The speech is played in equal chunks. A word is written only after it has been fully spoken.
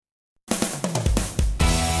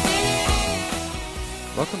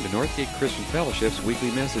Welcome to Northgate Christian Fellowship's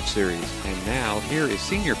weekly message series. And now, here is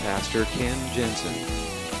Senior Pastor Ken Jensen.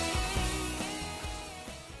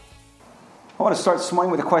 I want to start this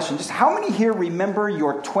morning with a question. Just how many here remember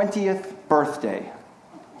your 20th birthday?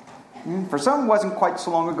 For some, it wasn't quite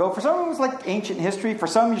so long ago. For some, it was like ancient history. For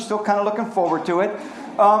some, you're still kind of looking forward to it.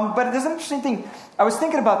 But there's an interesting thing. I was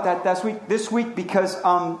thinking about that this week because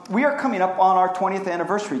we are coming up on our 20th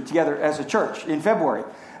anniversary together as a church in February.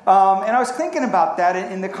 And I was thinking about that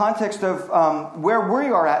in the context of where we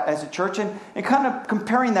are at as a church and kind of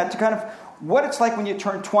comparing that to kind of what it's like when you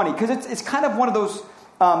turn 20. Because it's kind of one of those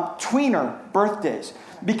tweener birthdays.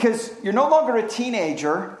 Because you're no longer a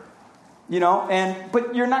teenager,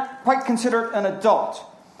 but you're not quite considered an adult.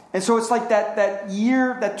 And so it's like that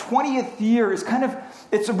year, that 20th year is kind of,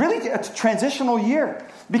 it's a transitional year.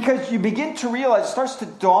 Because you begin to realize, it starts to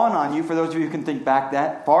dawn on you, for those of you who can think back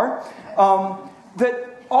that far, that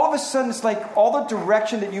all of a sudden, it's like all the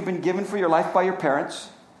direction that you've been given for your life by your parents,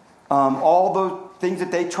 all the things that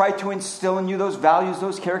they tried to instill in you, those values,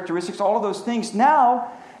 those characteristics, all of those things. Now,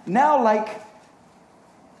 like,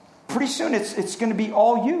 pretty soon it's going to be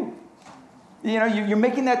all you. You're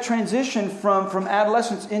making that transition from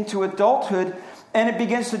adolescence into adulthood, and it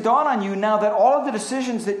begins to dawn on you now that all of the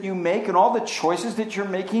decisions that you make and all the choices that you're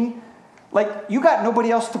making, like, you got nobody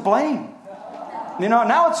else to blame.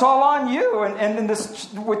 Now it's all on you. And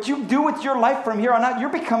this, what you do with your life from here on out,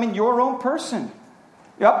 you're becoming your own person.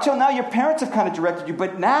 Up till now, your parents have kind of directed you.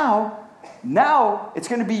 But now it's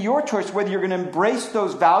going to be your choice whether you're going to embrace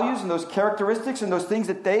those values and those characteristics and those things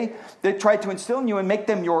that they tried to instill in you and make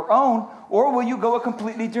them your own, or will you go a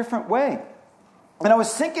completely different way? And I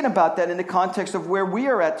was thinking about that in the context of where we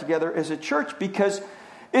are at together as a church, because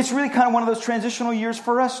it's really kind of one of those transitional years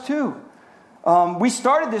for us too. We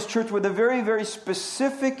started this church with a very, very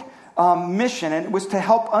specific mission, and it was to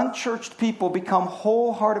help unchurched people become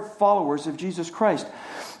wholehearted followers of Jesus Christ.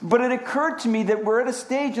 But it occurred to me that we're at a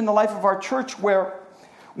stage in the life of our church where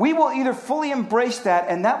we will either fully embrace that,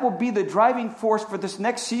 and that will be the driving force for this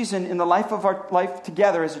next season in the life of our life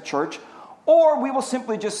together as a church, or we will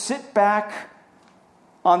simply just sit back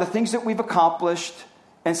on the things that we've accomplished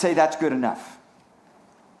and say that's good enough.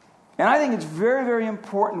 And I think it's very, very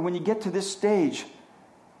important when you get to this stage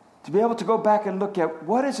to be able to go back and look at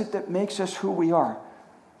what is it that makes us who we are,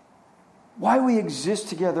 why we exist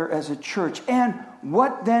together as a church, and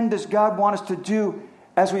what then does God want us to do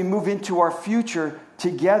as we move into our future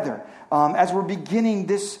together. As we're beginning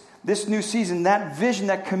this new season, that vision,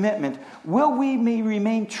 that commitment, will we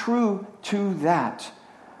remain true to that?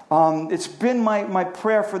 It's been my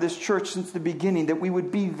prayer for this church since the beginning that we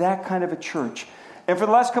would be that kind of a church. And for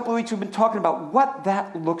the last couple of weeks, we've been talking about what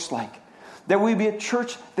that looks like. That we be a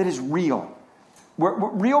church that is real. We're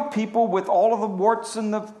real people with all of the warts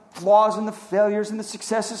and the flaws and the failures and the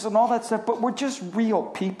successes and all that stuff, but we're just real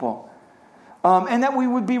people. And that we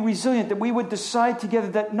would be resilient, that we would decide together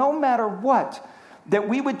that no matter what, that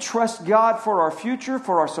we would trust God for our future,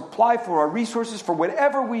 for our supply, for our resources, for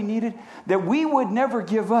whatever we needed, that we would never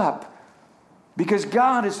give up because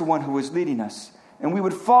God is the one who is leading us. And we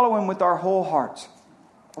would follow Him with our whole hearts.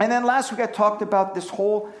 And then last week I talked about this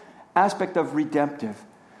whole aspect of redemptive.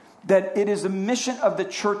 That it is the mission of the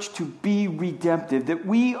church to be redemptive. That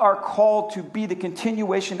we are called to be the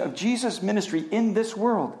continuation of Jesus' ministry in this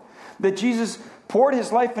world. That Jesus poured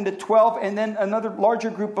His life into 12 and then another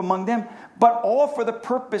larger group among them. But all for the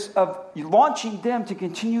purpose of launching them to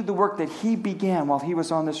continue the work that He began while He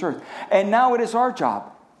was on this earth. And now it is our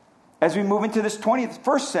job, as we move into this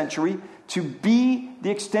 21st century, to be the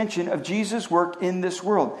extension of Jesus' work in this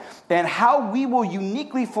world. And how we will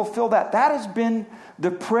uniquely fulfill that has been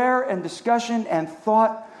the prayer and discussion and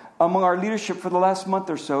thought among our leadership for the last month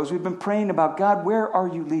or so, as we've been praying about, God, where are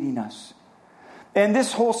you leading us? And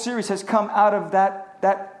this whole series has come out of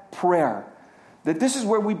that prayer, that this is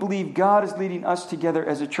where we believe God is leading us together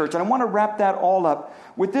as a church. And I want to wrap that all up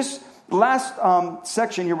with this last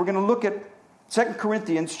section here. We're going to look at 2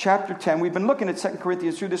 Corinthians chapter 10. We've been looking at 2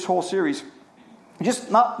 Corinthians through this whole series. Just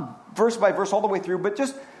not verse by verse all the way through, but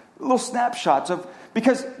just little snapshots of,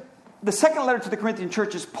 because the second letter to the Corinthian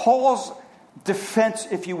church is Paul's defense,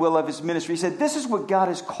 if you will, of his ministry. He said, this is what God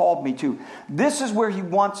has called me to. This is where He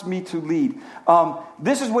wants me to lead.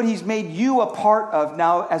 This is what He's made you a part of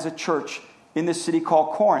now as a church in this city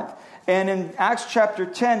called Corinth. And in Acts chapter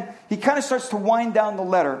 10, he kind of starts to wind down the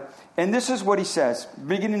letter. And this is what he says,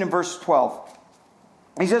 beginning in verse 12.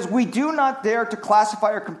 He says, we do not dare to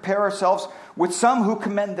classify or compare ourselves with some who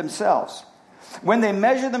commend themselves. When they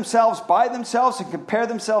measure themselves by themselves and compare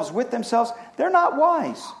themselves with themselves, they're not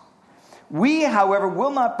wise. We, however,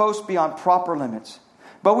 will not boast beyond proper limits.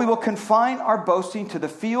 but we will confine our boasting to the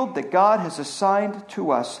field that God has assigned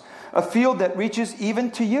to us, a field that reaches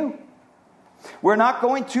even to you. We're not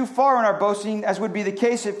going too far in our boasting, as would be the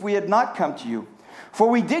case if we had not come to you. For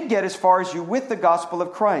we did get as far as you with the gospel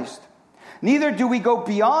of Christ. Neither do we go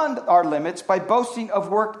beyond our limits by boasting of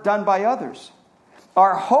work done by others.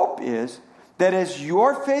 Our hope is that as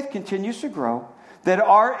your faith continues to grow, that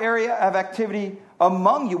our area of activity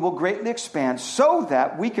among you will greatly expand, so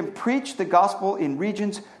that we can preach the gospel in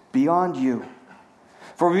regions beyond you.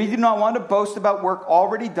 For we do not want to boast about work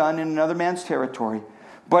already done in another man's territory,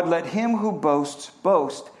 but let him who boasts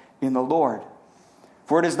boast in the Lord.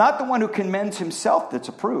 For it is not the one who commends himself that's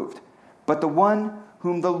approved, but the one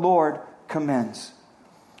whom the Lord commends.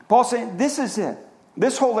 Paul's saying, this is it.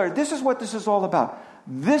 This whole area, this is what this is all about.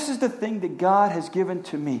 This is the thing that God has given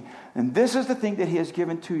to me, and this is the thing that he has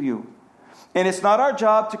given to you. And it's not our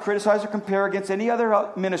job to criticize or compare against any other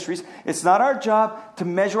ministries. It's not our job to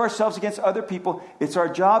measure ourselves against other people. It's our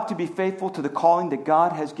job to be faithful to the calling that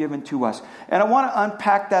God has given to us. And I want to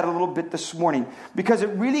unpack that a little bit this morning, because it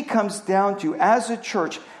really comes down to, as a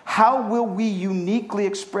church, how will we uniquely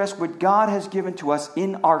express what God has given to us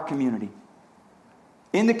in our community,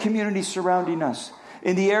 in the community surrounding us,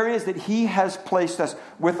 in the areas that he has placed us,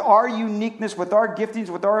 with our uniqueness, with our giftings,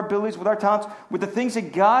 with our abilities, with our talents, with the things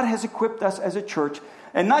that God has equipped us as a church,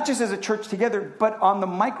 and not just as a church together, but on the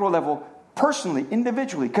micro level, personally,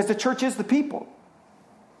 individually, because the church is the people.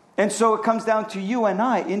 And so it comes down to you and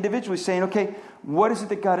I individually saying, okay, what is it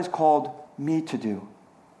that God has called me to do?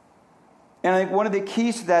 And I think one of the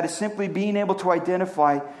keys to that is simply being able to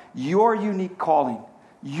identify your unique calling,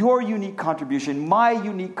 your unique contribution, my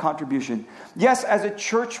unique contribution. Yes, as a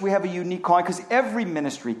church, we have a unique calling, because every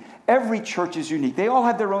ministry, every church is unique. They all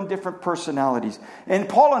have their own different personalities. And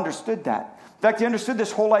Paul understood that. In fact, he understood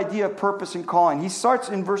this whole idea of purpose and calling. He starts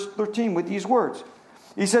in verse 13 with these words.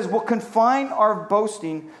 He says, we'll confine our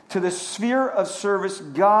boasting to the sphere of service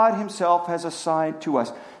God himself has assigned to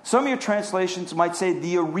us. Some of your translations might say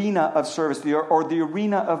the arena of service, or the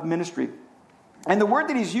arena of ministry. And the word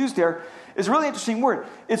that he's used there is a really interesting word.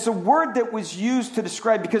 It's a word that was used to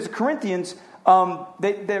describe, because the Corinthians,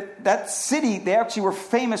 that city, they actually were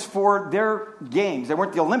famous for their games. They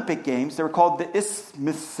weren't the Olympic Games. They were called the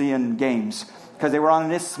Isthmian Games, because they were on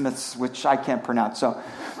an isthmus, which I can't pronounce. So,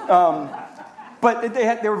 but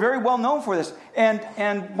they were very well known for this.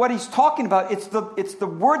 And what he's talking about, it's the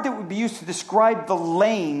word that would be used to describe the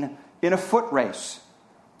lane in a foot race.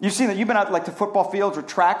 You've seen that. You've been out like to football fields or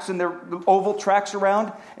tracks, and they're oval tracks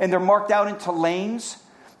around, and they're marked out into lanes.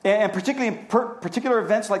 And particularly in particular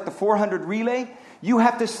events like the 400 relay, you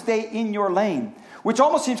have to stay in your lane, which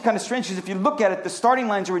almost seems kind of strange, because if you look at it, the starting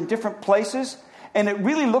lines are in different places, and it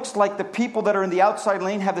really looks like the people that are in the outside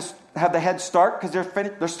lane have the head start, because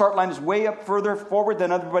their start line is way up further forward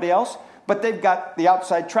than everybody else, but they've got the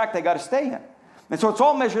outside track they got to stay in. And so it's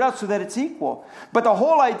all measured out so that it's equal. But the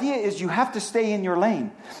whole idea is you have to stay in your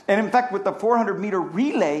lane. And in fact, with the 400-meter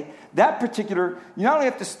relay, that particular, you not only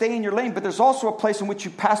have to stay in your lane, but there's also a place in which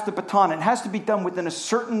you pass the baton. It has to be done within a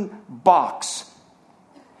certain box.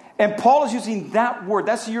 And Paul is using that word,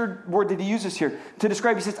 that's your word that he uses here, to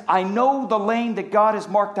describe, he says, I know the lane that God has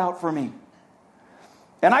marked out for me.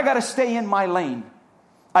 And I got to stay in my lane.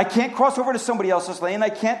 I can't cross over to somebody else's lane. I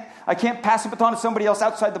can't pass a baton to somebody else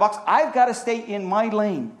outside the box. I've got to stay in my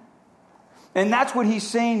lane. And that's what he's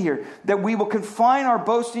saying here, that we will confine our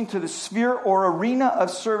boasting to the sphere or arena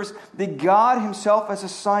of service that God himself has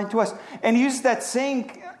assigned to us. And he uses that same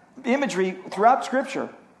imagery throughout Scripture.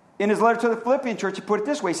 In his letter to the Philippian church, he put it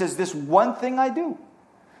this way. He says, this one thing I do.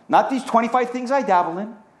 Not these 25 things I dabble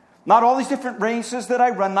in. Not all these different races that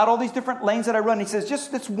I run. Not all these different lanes that I run. He says,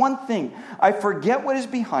 just this one thing. I forget what is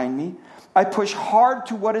behind me. I push hard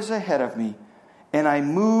to what is ahead of me. And I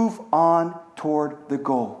move on toward the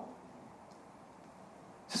goal.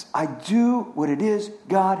 He says, I do what it is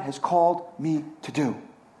God has called me to do.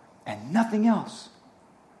 And nothing else.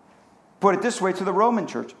 Put it this way to the Roman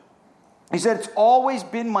church. He said, it's always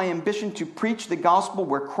been my ambition to preach the gospel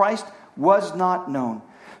where Christ was not known,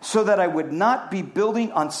 so that I would not be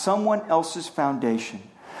building on someone else's foundation.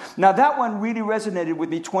 Now that one really resonated with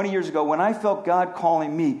me 20 years ago when I felt God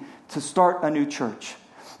calling me to start a new church.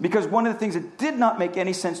 Because one of the things that did not make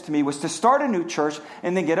any sense to me was to start a new church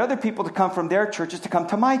and then get other people to come from their churches to come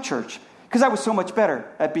to my church. Because I was so much better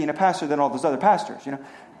at being a pastor than all those other pastors, you know.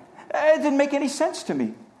 It didn't make any sense to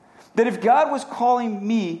me. That if God was calling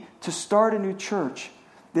me to start a new church,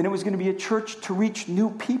 then it was going to be a church to reach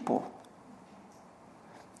new people.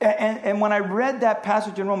 And when I read that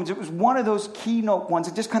passage in Romans, it was one of those keynote ones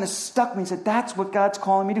that just kind of stuck me and said, that's what God's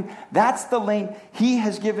calling me to do. That's the lane He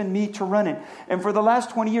has given me to run in. And for the last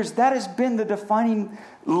 20 years, that has been the defining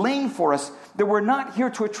lane for us, that we're not here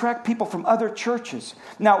to attract people from other churches.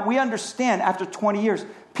 Now, we understand after 20 years,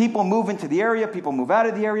 people move into the area, people move out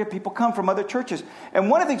of the area, people come from other churches. And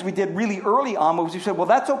one of the things we did really early on was we said, well,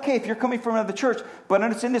 that's okay if you're coming from another church, but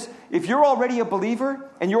understand this, if you're already a believer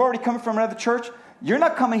and you're already coming from another church, you're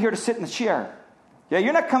not coming here to sit in the chair. Yeah,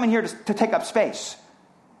 you're not coming here to take up space.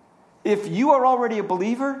 If you are already a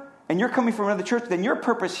believer and you're coming from another church, then your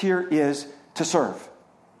purpose here is to serve.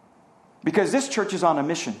 Because this church is on a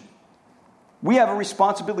mission. We have a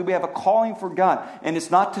responsibility, we have a calling for God, and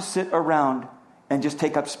it's not to sit around and just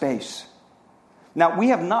take up space. Now, we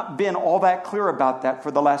have not been all that clear about that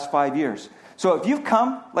for the last 5 years. So if you've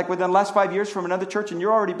come, like within the last 5 years from another church and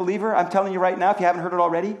you're already a believer, I'm telling you right now, if you haven't heard it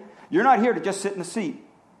already, you're not here to just sit in the seat.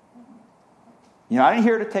 You're not in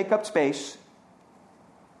here to take up space.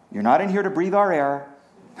 You're not in here to breathe our air.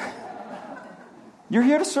 You're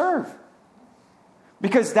here to serve.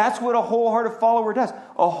 Because that's what a wholehearted follower does.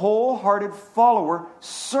 A wholehearted follower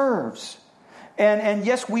serves. And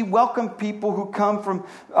yes, we welcome people who come from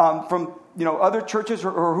other churches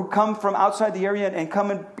or who come from outside the area and come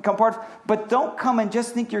and become part of. But don't come and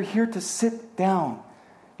just think you're here to sit down.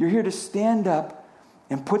 You're here to stand up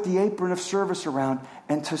and put the apron of service around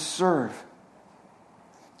and to serve.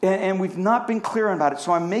 And we've not been clear about it,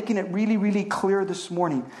 so I'm making it really, really clear this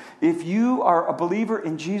morning. If you are a believer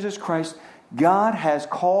in Jesus Christ, God has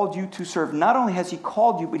called you to serve. Not only has He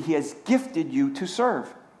called you, but He has gifted you to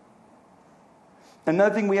serve.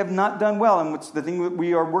 Another thing we have not done well, and what's the thing that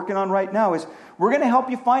we are working on right now, is we're going to help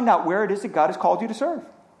you find out where it is that God has called you to serve.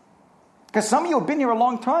 Because some of you have been here a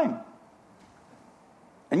long time.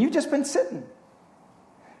 And you've just been sitting.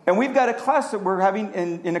 And we've got a class that we're having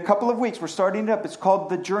in a couple of weeks. We're starting it up. It's called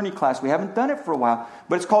the Journey class. We haven't done it for a while,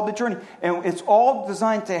 but it's called the Journey. And it's all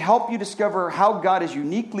designed to help you discover how God has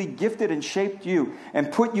uniquely gifted and shaped you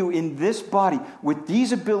and put you in this body with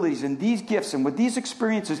these abilities and these gifts and with these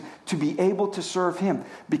experiences to be able to serve Him.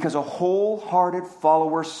 Because a wholehearted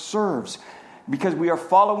follower serves. Because we are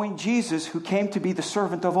following Jesus, who came to be the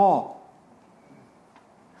servant of all.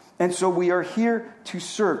 And so we are here to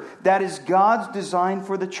serve. That is God's design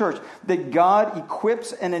for the church. That God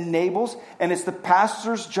equips and enables. And it's the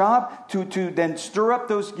pastor's job to then stir up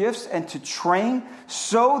those gifts and to train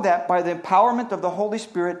so that by the empowerment of the Holy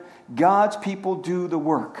Spirit, God's people do the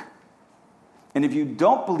work. And if you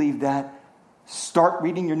don't believe that, start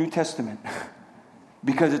reading your New Testament.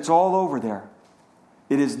 Because it's all over there.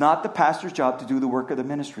 It is not the pastor's job to do the work of the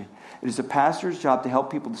ministry. It is the pastor's job to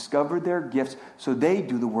help people discover their gifts so they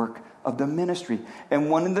do the work of the ministry. And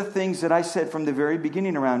one of the things that I said from the very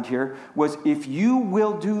beginning around here was, if you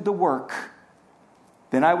will do the work,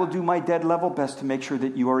 then I will do my dead level best to make sure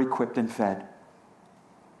that you are equipped and fed.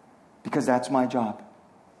 Because that's my job.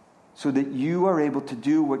 So that you are able to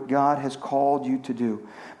do what God has called you to do.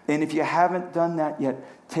 And if you haven't done that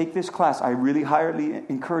yet, take this class. I really highly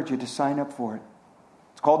encourage you to sign up for it.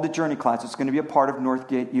 It's called the Journey class. It's going to be a part of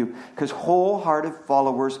Northgate U. Because wholehearted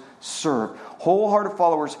followers serve. Wholehearted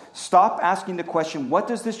followers stop asking the question, what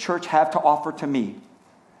does this church have to offer to me?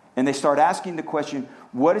 And they start asking the question,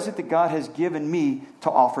 what is it that God has given me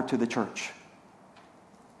to offer to the church?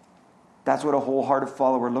 That's what a wholehearted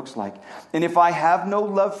follower looks like. And if I have no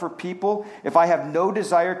love for people, if I have no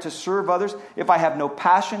desire to serve others, if I have no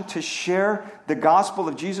passion to share the gospel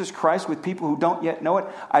of Jesus Christ with people who don't yet know it,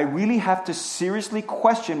 I really have to seriously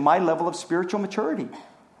question my level of spiritual maturity.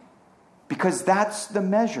 Because that's the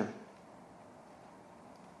measure.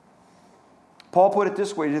 Paul put it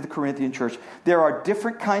this way to the Corinthian church. There are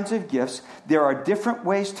different kinds of gifts. There are different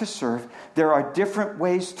ways to serve. There are different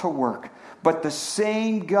ways to work. But the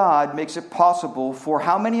same God makes it possible for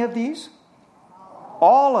how many of these?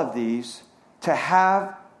 All of these, to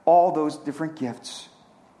have all those different gifts.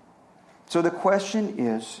 So the question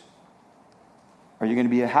is, are you going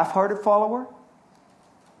to be a half-hearted follower?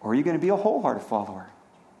 Or are you going to be a wholehearted follower?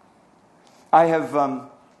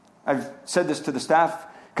 I've said this to the staff,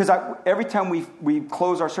 because every time we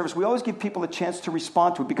close our service, we always give people a chance to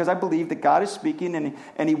respond to it, because I believe that God is speaking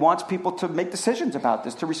and He wants people to make decisions about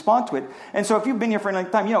this, to respond to it. And so if you've been here for a long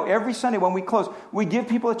time, every Sunday when we close, we give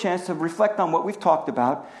people a chance to reflect on what we've talked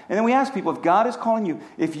about. And then we ask people, if God is calling you,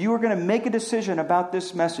 if you are going to make a decision about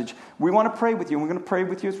this message, we want to pray with you. And we're going to pray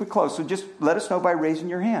with you as we close. So just let us know by raising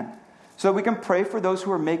your hand, so we can pray for those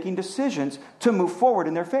who are making decisions to move forward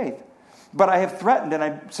in their faith. But I have threatened, and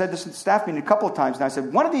I said this in staff meeting a couple of times, and I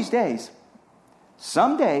said, one of these days,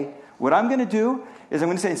 someday, what I'm going to do is I'm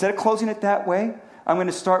going to say, instead of closing it that way, I'm going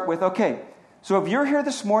to start with, okay, so if you're here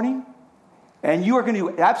this morning and you are going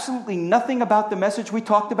to do absolutely nothing about the message we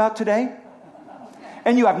talked about today,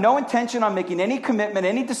 and you have no intention on making any commitment,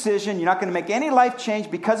 any decision, you're not going to make any life change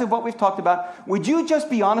because of what we've talked about, would you just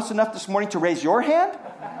be honest enough this morning to raise your hand?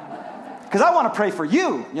 Because I want to pray for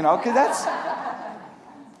you,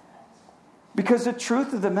 because the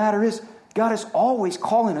truth of the matter is, God is always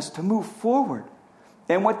calling us to move forward.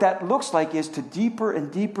 And what that looks like is to deeper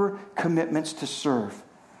and deeper commitments to serve.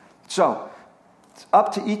 So, it's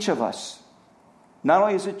up to each of us. Not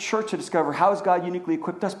only as a church to discover how has God uniquely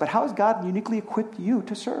equipped us, but how has God uniquely equipped you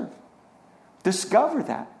to serve. Discover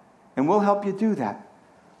that, and we'll help you do that.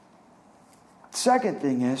 Second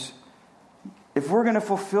thing is, if we're going to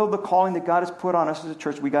fulfill the calling that God has put on us as a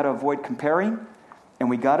church, we got to avoid comparing, and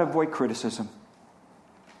we got to avoid criticism.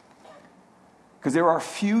 Because there are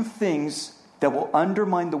few things that will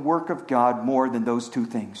undermine the work of God more than those two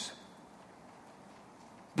things.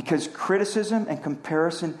 Because criticism and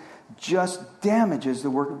comparison just damages the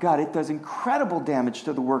work of God. It does incredible damage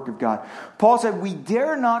to the work of God. Paul said, we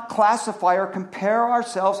dare not classify or compare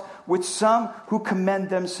ourselves with some who commend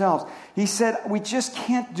themselves. He said, we just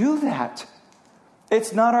can't do that.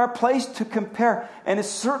 It's not our place to compare, and it's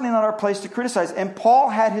certainly not our place to criticize. And Paul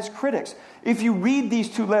had his critics. If you read these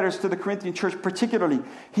two letters to the Corinthian church particularly,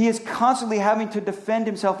 he is constantly having to defend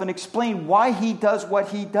himself and explain why he does what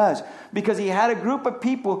he does. Because he had a group of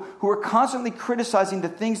people who were constantly criticizing the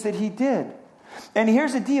things that he did. And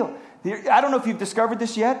here's the deal. I don't know if you've discovered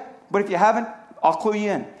this yet, but if you haven't, I'll clue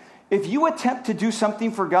you in. If you attempt to do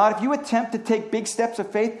something for God, if you attempt to take big steps of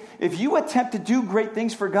faith, if you attempt to do great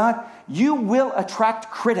things for God, you will attract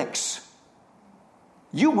critics.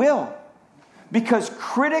 You will. Because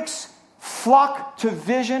critics flock to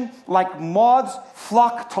vision like moths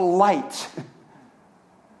flock to light.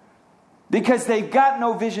 Because they've got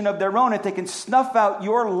no vision of their own. If they can snuff out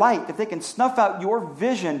your light, if they can snuff out your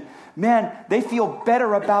vision, man, they feel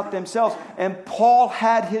better about themselves. And Paul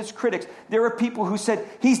had his critics. There are people who said,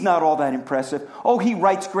 he's not all that impressive. Oh, he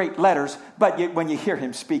writes great letters, but when you hear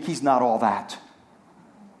him speak, he's not all that.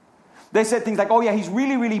 They said things like, oh yeah, he's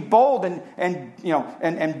really, really bold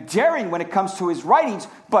and daring when it comes to his writings.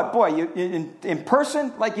 But boy, in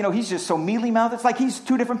person, he's just so mealy-mouthed. It's like he's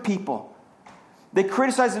two different people. They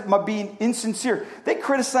criticized him for being insincere. They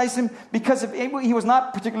criticized him because he was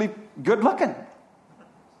not particularly good looking.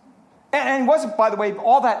 And he wasn't, by the way,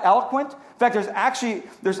 all that eloquent. In fact, there's actually,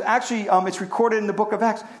 it's recorded in the book of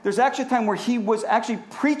Acts. There's actually a time where he was actually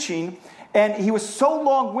preaching, and he was so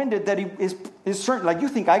long-winded that his sermon, like you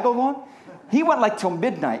think I go long? He went till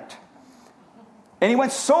midnight. And he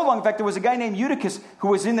went so long, in fact, there was a guy named Eutychus who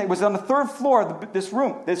was on the third floor of this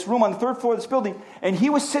room on the third floor of this building, and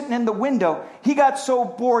he was sitting in the window. He got so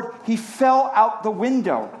bored, he fell out the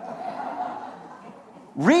window.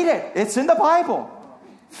 Read it. It's in the Bible.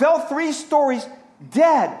 Fell 3 stories,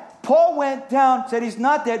 dead. Paul went down, said he's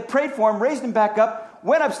not dead, prayed for him, raised him back up,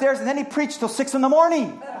 went upstairs, and then he preached till 6 in the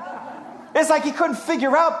morning. It's like he couldn't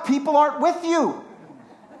figure out people aren't with you.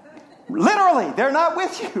 Literally, they're not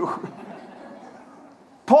with you.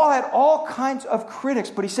 Paul had all kinds of critics,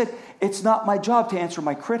 but he said, it's not my job to answer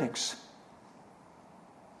my critics.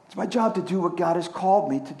 It's my job to do what God has called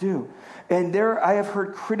me to do. And I have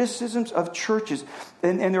heard criticisms of churches.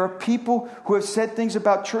 And there are people who have said things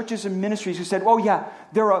about churches and ministries who said, oh yeah,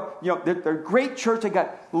 they're a great church. They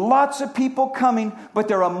got lots of people coming, but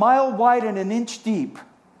they're a mile wide and an inch deep.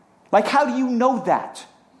 Like, how do you know that?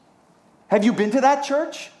 Have you been to that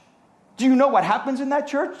church? Do you know what happens in that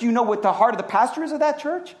church? Do you know what the heart of the pastor is of that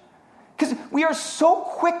church? Because we are so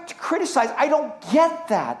quick to criticize. I don't get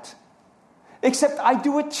that. Except I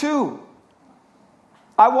do it too.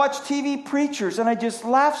 I watch TV preachers and I just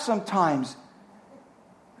laugh sometimes.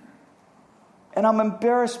 And I'm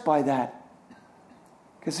embarrassed by that.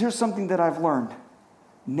 Because here's something that I've learned.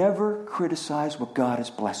 Never criticize what God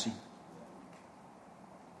is blessing.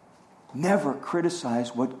 Never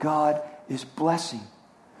criticize what God is blessing.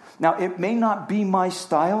 Now, it may not be my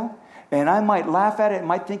style, and I might laugh at it and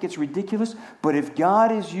might think it's ridiculous, but if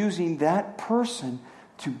God is using that person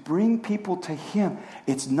to bring people to Him,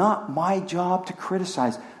 it's not my job to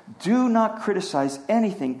criticize. Do not criticize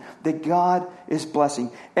anything that God is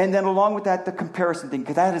blessing. And then along with that, the comparison thing,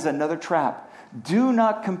 because that is another trap. Do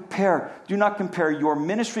not compare. Do not compare your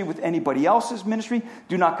ministry with anybody else's ministry.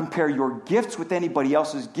 Do not compare your gifts with anybody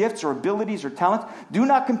else's gifts or abilities or talents. Do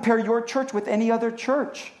not compare your church with any other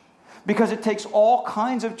church. Because it takes all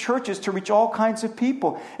kinds of churches to reach all kinds of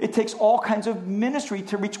people. It takes all kinds of ministry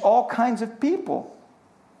to reach all kinds of people.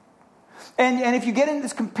 And if you get into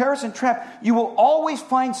this comparison trap, you will always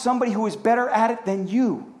find somebody who is better at it than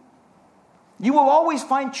you. You will always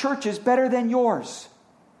find churches better than yours.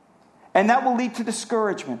 And that will lead to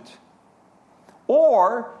discouragement.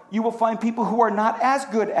 Or you will find people who are not as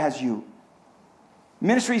good as you.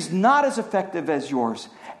 Ministry is not as effective as yours.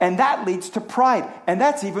 And that leads to pride. And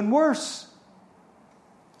that's even worse.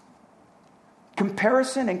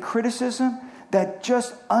 Comparison and criticism, that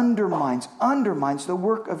just undermines the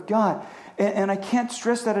work of God. And I can't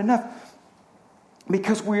stress that enough.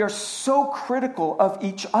 Because we are so critical of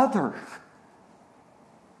each other.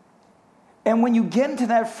 And when you get into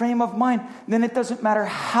that frame of mind, then it doesn't matter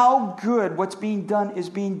how good what's being done is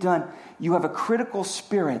being done. You have a critical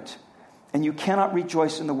spirit, and you cannot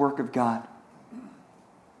rejoice in the work of God.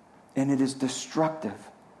 And it is destructive.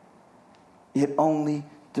 It only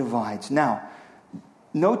divides. Now,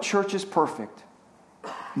 no church is perfect.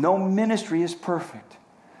 No ministry is perfect.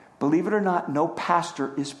 Believe it or not, no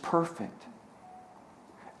pastor is perfect.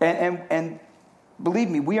 And believe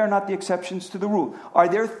me, we are not the exceptions to the rule. Are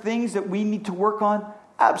there things that we need to work on?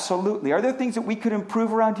 Absolutely. Are there things that we could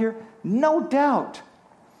improve around here? No doubt.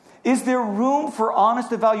 Is there room for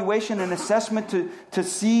honest evaluation and assessment to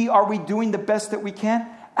see, are we doing the best that we can?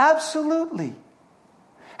 Absolutely.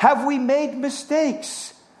 Have we made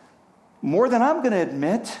mistakes? More than I'm going to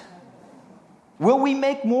admit. Will we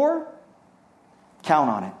make more? Count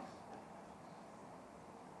on it.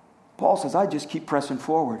 Paul says, I just keep pressing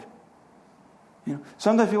forward. You know,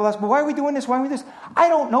 sometimes people ask, well, why are we doing this? Why are we doing this? I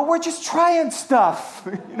don't know. We're just trying stuff,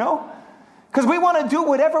 because we want to do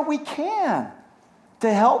whatever we can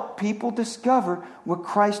to help people discover what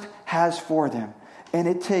Christ has for them. And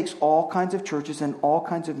it takes all kinds of churches and all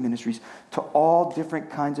kinds of ministries to all different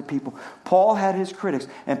kinds of people. Paul had his critics,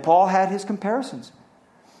 and Paul had his comparisons.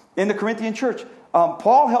 In the Corinthian church,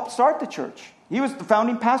 Paul helped start the church. He was the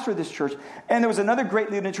founding pastor of this church. And there was another great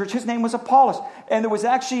leader in the church. His name was Apollos. And there was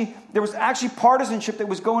actually partisanship that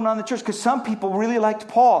was going on in the church, because some people really liked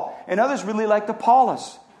Paul and others really liked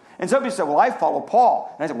Apollos. And some people said, well, I follow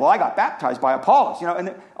Paul. And I said, well, I got baptized by Apollos.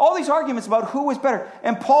 And all these arguments about who was better.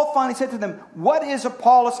 And Paul finally said to them, what is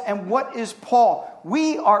Apollos and what is Paul?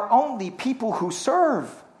 We are only people who serve.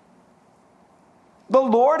 The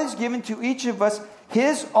Lord has given to each of us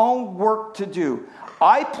his own work to do.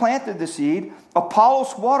 I planted the seed,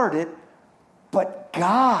 Apollos watered it, but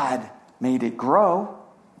God made it grow.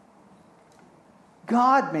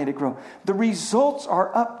 God made it grow. The results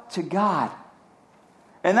are up to God.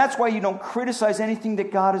 And that's why you don't criticize anything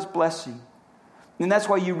that God is blessing. And that's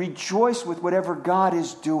why you rejoice with whatever God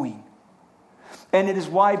is doing. And it is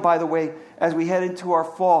why, by the way, as we head into our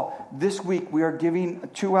fall, this week we are giving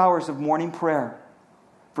 2 hours of morning prayer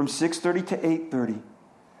from 6:30 to 8:30.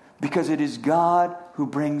 Because it is God who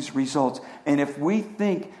brings results. And if we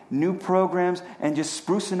think new programs and just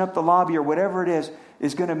sprucing up the lobby or whatever it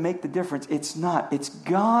is going to make the difference, it's not. It's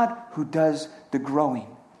God who does the growing.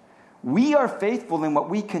 We are faithful in what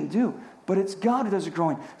we can do, but it's God who does the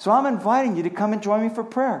growing. So I'm inviting you to come and join me for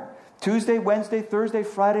prayer. Tuesday, Wednesday, Thursday,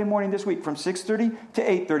 Friday morning this week from 6:30 to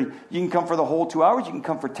 8:30. You can come for the whole 2 hours. You can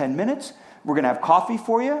come for 10 minutes. We're going to have coffee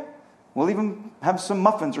for you. We'll even have some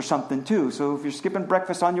muffins or something too. So if you're skipping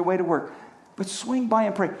breakfast on your way to work, but swing by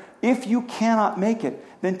and pray. If you cannot make it,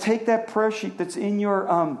 then take that prayer sheet that's in your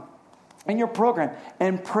program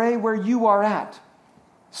and pray where you are at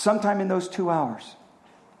sometime in those 2 hours.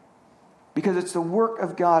 Because it's the work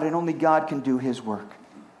of God, and only God can do his work.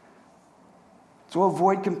 So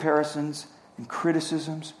avoid comparisons and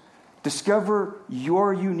criticisms. Discover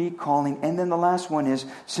your unique calling. And then the last one is,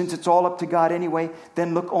 since it's all up to God anyway,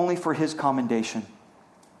 then look only for his commendation.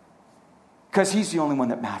 Because he's the only one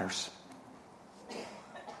that matters.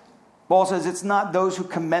 Paul says it's not those who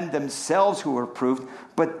commend themselves who are approved,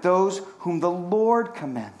 but those whom the Lord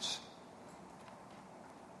commends.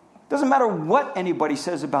 Doesn't matter what anybody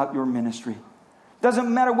says about your ministry.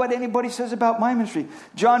 Doesn't matter what anybody says about my ministry.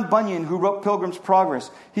 John Bunyan, who wrote Pilgrim's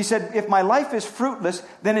Progress, he said, if my life is fruitless,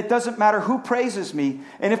 then it doesn't matter who praises me.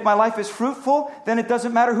 And if my life is fruitful, then it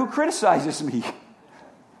doesn't matter who criticizes me.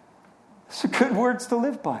 Those are good words to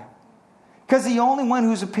live by. Because the only one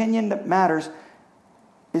whose opinion that matters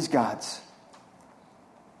is God's.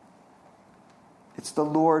 It's the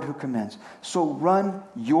Lord who commends. So run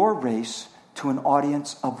your race to an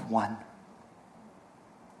audience of one.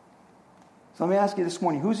 So let me ask you this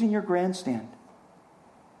morning, who's in your grandstand?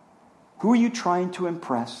 Who are you trying to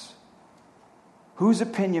impress? Whose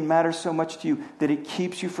opinion matters so much to you that it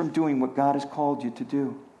keeps you from doing what God has called you to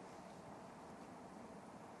do?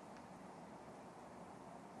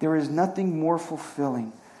 There is nothing more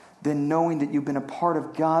fulfilling than knowing that you've been a part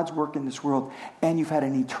of God's work in this world and you've had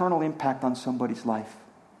an eternal impact on somebody's life.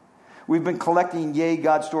 We've been collecting Yay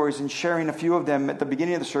God stories and sharing a few of them at the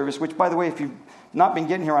beginning of the service, which, by the way, if you've not been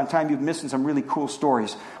getting here on time, you've missed some really cool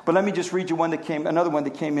stories. But let me just read you another one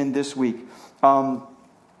that came in this week from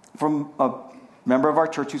a member of our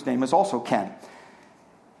church whose name is also Ken.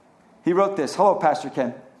 He wrote this. Hello, Pastor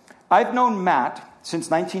Ken. I've known Matt since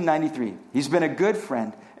 1993. He's been a good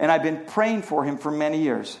friend, and I've been praying for him for many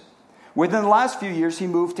years. Within the last few years, he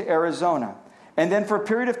moved to Arizona. And then for a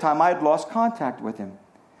period of time, I had lost contact with him.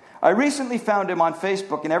 I recently found him on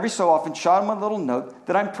Facebook and every so often shot him a little note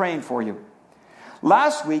that I'm praying for you.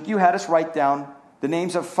 Last week, you had us write down the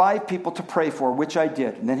names of 5 people to pray for, which I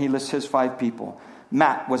did. And then he lists his 5 people.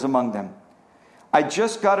 Matt was among them. I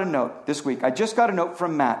just got a note this week. I just got a note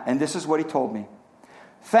from Matt, and this is what he told me.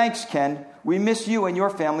 Thanks, Ken. We miss you and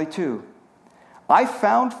your family too. I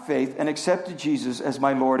found faith and accepted Jesus as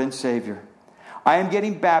my Lord and Savior. I am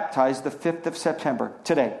getting baptized the 5th of September.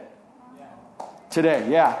 Today.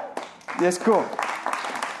 Yeah. That's cool.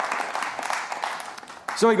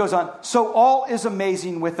 So he goes on. So all is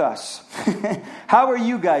amazing with us. How are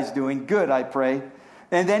you guys doing? Good, I pray.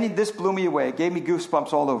 And then this blew me away. It gave me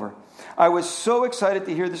goosebumps all over. I was so excited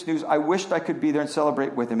to hear this news. I wished I could be there and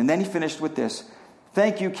celebrate with him. And then he finished with this.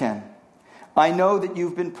 Thank you, Ken. I know that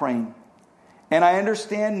you've been praying. And I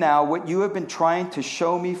understand now what you have been trying to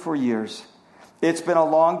show me for years. It's been a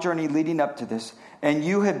long journey leading up to this. And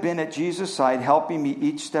you have been at Jesus' side helping me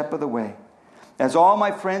each step of the way. As all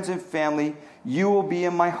my friends and family, you will be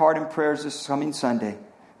in my heart and prayers this coming Sunday.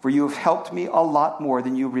 For you have helped me a lot more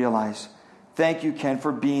than you realize. Thank you, Ken,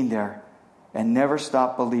 for being there. And never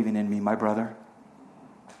stop believing in me, my brother.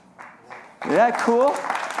 Isn't that cool?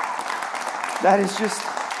 That is just...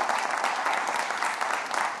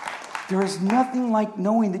 There is nothing like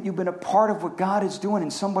knowing that you've been a part of what God is doing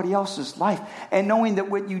in somebody else's life. And knowing that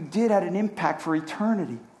what you did had an impact for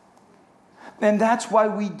eternity. And that's why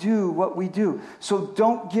we do what we do. So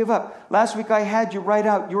don't give up. Last week I had you write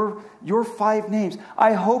out your 5 names.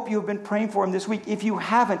 I hope you have been praying for them this week. If you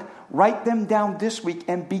haven't, write them down this week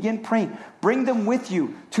and begin praying. Bring them with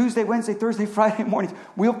you. Tuesday, Wednesday, Thursday, Friday mornings.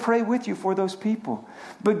 We'll pray with you for those people.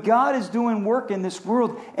 But God is doing work in this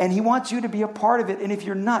world, and He wants you to be a part of it. And if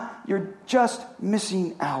you're not, you're just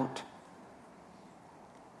missing out.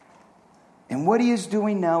 And what He is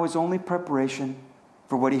doing now is only preparation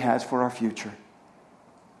for what He has for our future.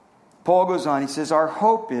 Paul goes on, he says, our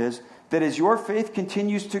hope is that as your faith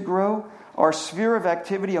continues to grow, our sphere of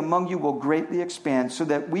activity among you will greatly expand so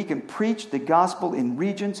that we can preach the gospel in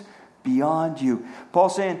regions beyond you.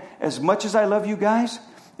 Paul's saying, as much as I love you guys,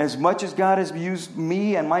 as much as God has used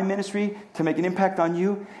me and my ministry to make an impact on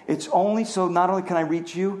you, it's only so not only can I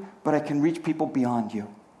reach you, but I can reach people beyond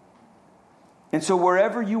you. And so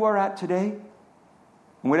wherever you are at today,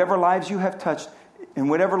 and whatever lives you have touched, and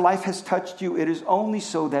whatever life has touched you, it is only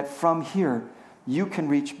so that from here you can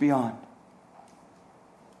reach beyond.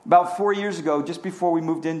 About 4 years ago, just before we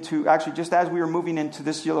moved into, actually just as we were moving into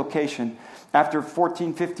this location, after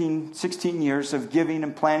 14, 15, 16 years of giving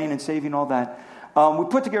and planning and saving all that, we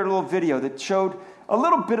put together a little video that showed a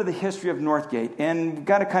little bit of the history of Northgate. And we've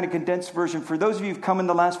got a kind of condensed version. For those of you who've come in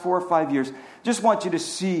the last 4 or 5 years, just want you to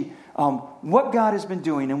see what God has been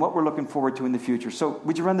doing and what we're looking forward to in the future. So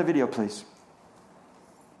would you run the video, please?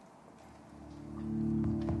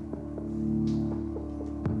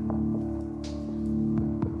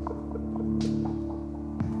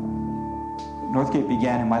 Northgate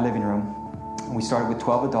began in my living room. We started with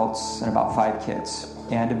 12 adults and about 5 kids,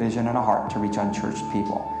 and a vision and a heart to reach unchurched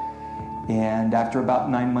people. And after about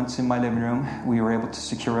 9 months in my living room, we were able to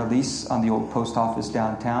secure a lease on the old post office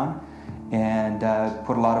downtown and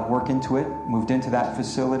put a lot of work into it, moved into that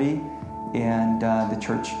facility, and the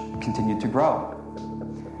church continued to grow.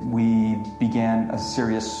 We began a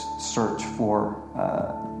serious search for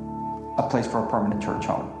a place for a permanent church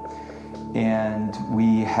home. And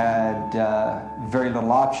we had very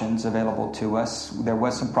little options available to us. There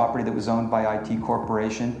was some property that was owned by IT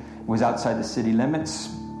Corporation. It was outside the city limits,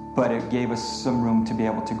 but it gave us some room to be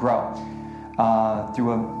able to grow.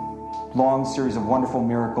 Through a long series of wonderful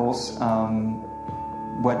miracles,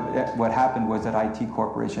 what happened was that IT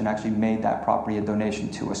Corporation actually made that property a donation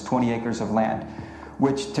to us, 20 acres of land,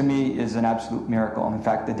 which to me is an absolute miracle. In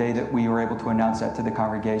fact, the day that we were able to announce that to the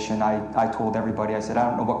congregation, I told everybody, I said, I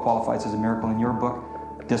don't know what qualifies as a miracle in your book.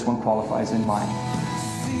 This one qualifies in mine.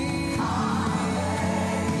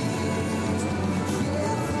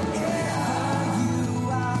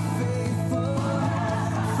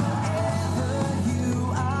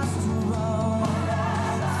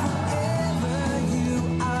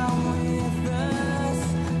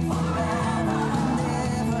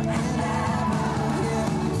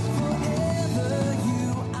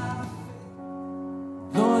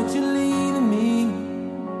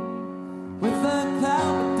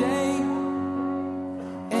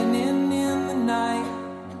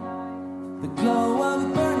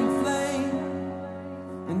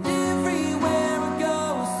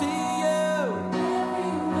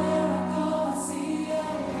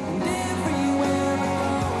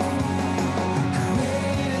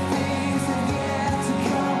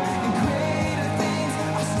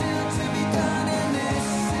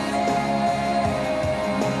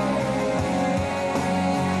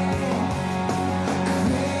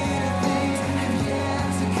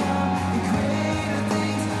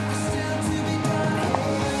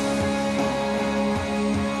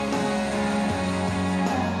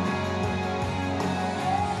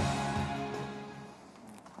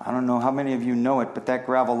 don't know how many of you know it, but that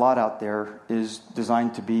gravel lot out there is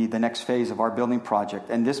designed to be the next phase of our building project.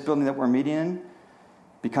 And this building that we're meeting in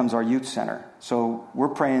becomes our youth center. So we're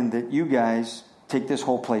praying that you guys take this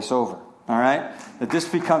whole place over, all right? That this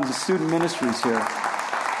becomes the student ministries here.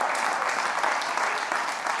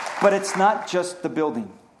 But it's not just the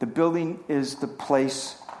building. The building is the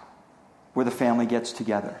place where the family gets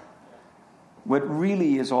together. What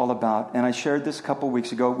really is all about, and I shared this a couple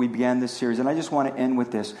weeks ago, we began this series, and I just want to end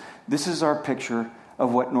with this. This is our picture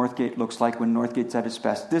of what Northgate looks like when Northgate's at its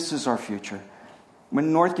best. This is our future.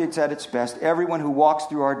 When Northgate's at its best, everyone who walks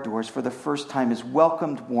through our doors for the first time is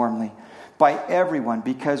welcomed warmly by everyone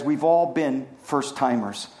because we've all been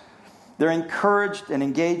first-timers. They're encouraged and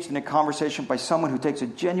engaged in a conversation by someone who takes a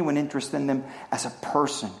genuine interest in them as a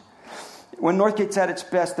person. When Northgate's at its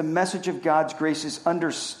best, the message of God's grace is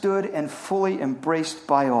understood and fully embraced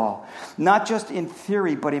by all. Not just in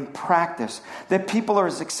theory, but in practice. That people are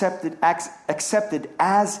as accepted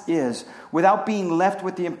as is, without being left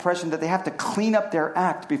with the impression that they have to clean up their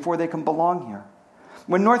act before they can belong here.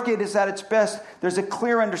 When Northgate is at its best, there's a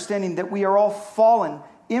clear understanding that we are all fallen,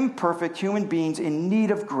 imperfect human beings in need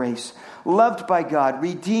of grace, loved by God,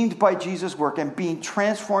 redeemed by Jesus' work, and being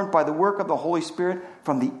transformed by the work of the Holy Spirit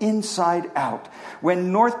from the inside out.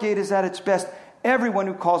 When Northgate is at its best, everyone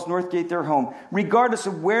who calls Northgate their home, regardless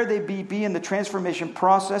of where they be in the transformation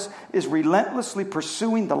process, is relentlessly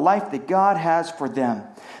pursuing the life that God has for them.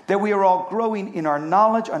 That we are all growing in our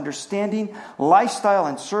knowledge, understanding, lifestyle,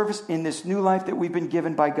 and service in this new life that we've been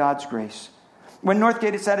given by God's grace. When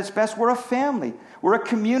Northgate is at its best, we're a family. We're a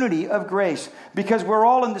community of grace because we're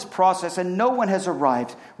all in this process and no one has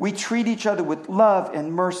arrived. We treat each other with love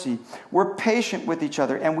and mercy. We're patient with each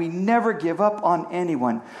other and we never give up on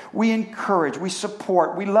anyone. We encourage, we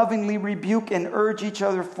support, we lovingly rebuke and urge each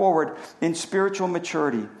other forward in spiritual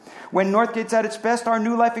maturity. When Northgate's at its best, our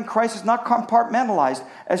new life in Christ is not compartmentalized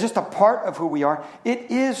as just a part of who we are.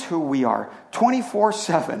 It is who we are,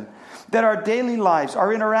 24/7. That our daily lives,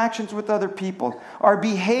 our interactions with other people, our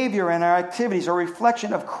behavior and our activities are a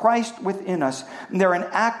reflection of Christ within us. And they're an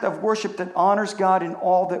act of worship that honors God in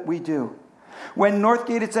all that we do. When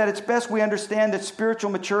Northgate is at its best, we understand that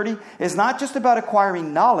spiritual maturity is not just about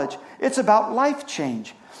acquiring knowledge, it's about life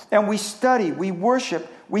change. And we study, we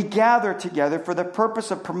worship, we gather together for the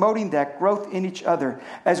purpose of promoting that growth in each other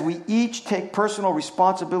as we each take personal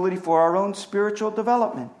responsibility for our own spiritual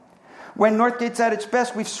development. When Northgate's at its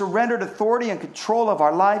best, we've surrendered authority and control of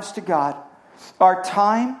our lives to God. Our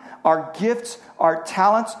time, our gifts, our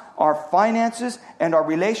talents, our finances, and our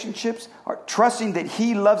relationships are trusting that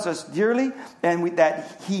He loves us dearly and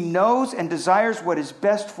that He knows and desires what is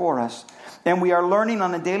best for us. And we are learning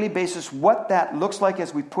on a daily basis what that looks like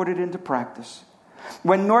as we put it into practice.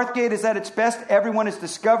 When Northgate is at its best, everyone is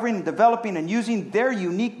discovering and developing and using their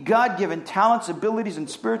unique God-given talents, abilities, and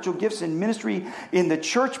spiritual gifts in ministry in the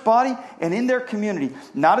church body and in their community.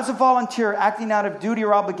 Not as a volunteer acting out of duty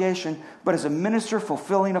or obligation, but as a minister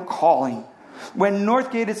fulfilling a calling. When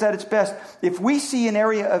Northgate is at its best, if we see an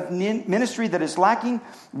area of ministry that is lacking,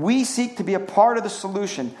 we seek to be a part of the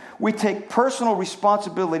solution. We take personal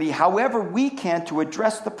responsibility however we can to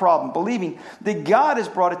address the problem, believing that God has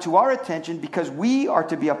brought it to our attention because we are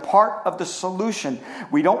to be a part of the solution.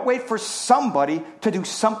 We don't wait for somebody to do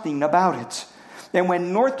something about it. And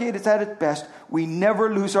when Northgate is at its best, we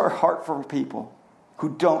never lose our heart for people who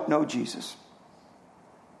don't know Jesus.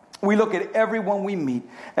 We look at everyone we meet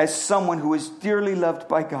as someone who is dearly loved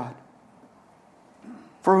by God,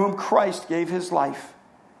 for whom Christ gave His life.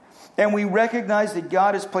 And we recognize that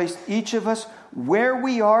God has placed each of us where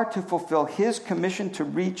we are to fulfill His commission to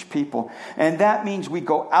reach people. And that means we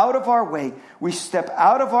go out of our way, we step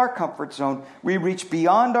out of our comfort zone, we reach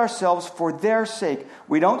beyond ourselves for their sake.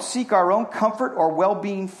 We don't seek our own comfort or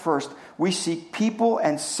well-being first. We seek people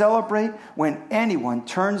and celebrate when anyone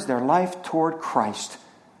turns their life toward Christ.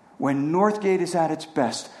 When Northgate is at its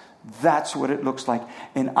best, that's what it looks like.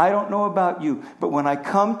 And I don't know about you, but when I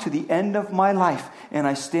come to the end of my life and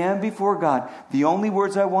I stand before God, the only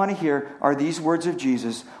words I want to hear are these words of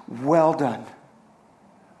Jesus: well done.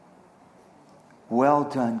 Well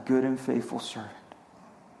done, good and faithful servant.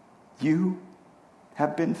 You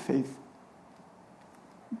have been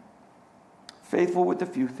faithful with a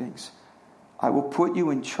few things. I will put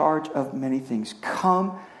you in charge of many things.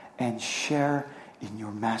 Come and share in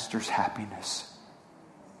your master's happiness.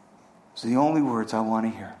 It's the only words I want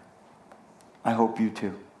to hear. I hope you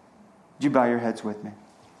too. Would you bow your heads with me?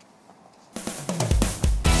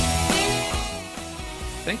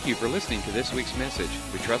 Thank you for listening to this week's message.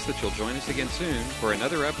 We trust that you'll join us again soon for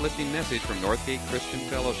another uplifting message from Northgate Christian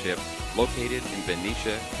Fellowship, located in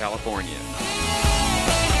Benicia, California.